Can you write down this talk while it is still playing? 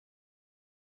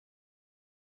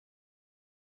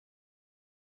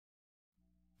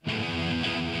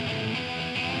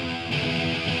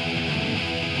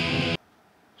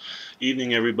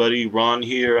Evening everybody, Ron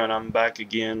here, and I'm back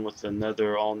again with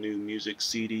another all-new music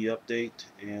CD update.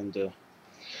 And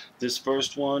this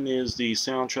first one is the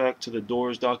soundtrack to the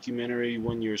Doors documentary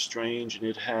When You're Strange, and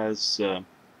it has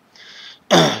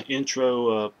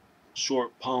intro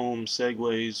short poem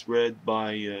segues read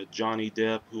by Johnny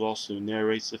Depp, who also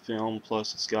narrates the film,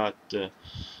 plus it's got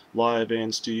live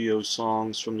and studio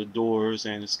songs from the Doors,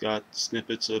 and it's got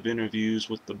snippets of interviews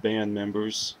with the band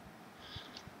members.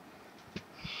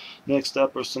 Next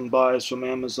up are some buys from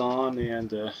Amazon,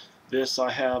 and this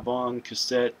I have on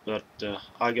cassette, but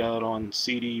I got it on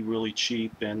CD really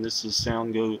cheap, and this is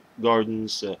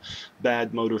Soundgarden's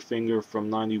Bad Motorfinger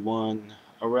from '91.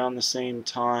 Around the same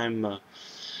time,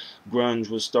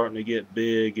 grunge was starting to get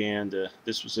big, and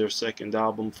this was their second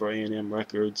album for A&M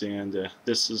Records, and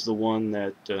this is the one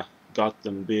that got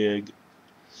them big.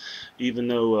 Even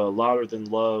though Louder Than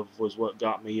Love was what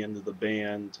got me into the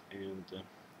band, and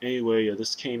anyway,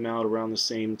 this came out around the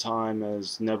same time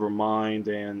as Nevermind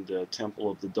and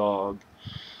Temple of the Dog.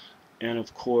 And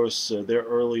of course, their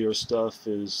earlier stuff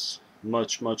is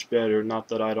much better. Not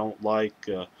that I don't like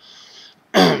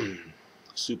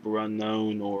Super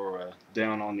Unknown or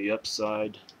Down on the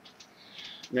Upside.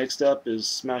 Next up is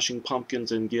Smashing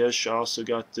Pumpkins and Gish. I also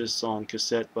got this on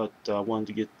cassette, but I wanted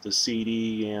to get the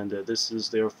CD, and this is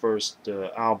their first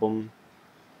album,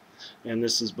 and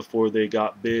this is before they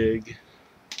got big.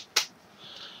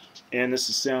 And this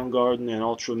is Soundgarden and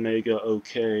Ultra Mega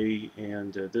OK,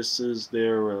 and this is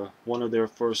their one of their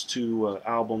first two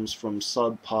albums from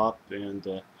Sub Pop,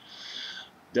 and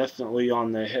definitely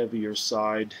on the heavier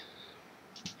side.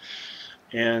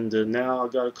 And now I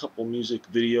got a couple music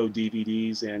video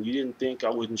DVDs, and you didn't think I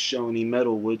wouldn't show any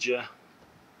metal, would ya?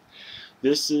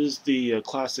 This is the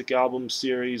classic album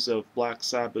series of Black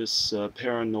Sabbath's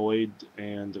Paranoid,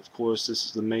 and of course this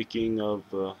is the making of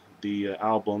the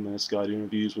album, and it's got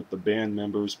interviews with the band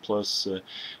members, plus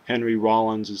Henry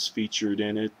Rollins is featured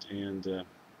in it, and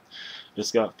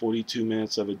it's got 42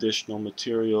 minutes of additional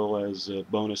material as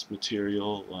bonus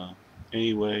material.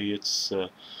 Anyway, it's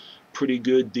pretty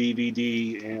good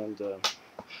DVD. And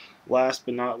last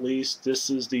but not least, this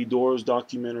is the Doors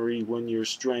documentary When You're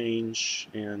Strange,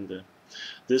 and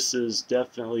this is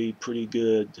definitely pretty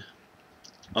good,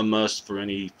 a must for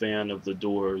any fan of the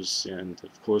Doors. And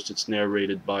of course it's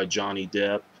narrated by Johnny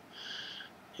Depp,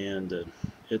 and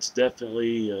it's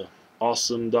definitely an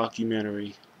awesome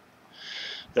documentary.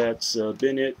 That's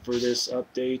been it for this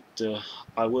update.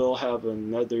 I will have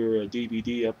another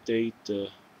DVD update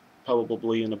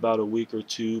probably in about a week or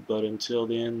two, but until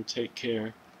then, take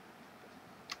care.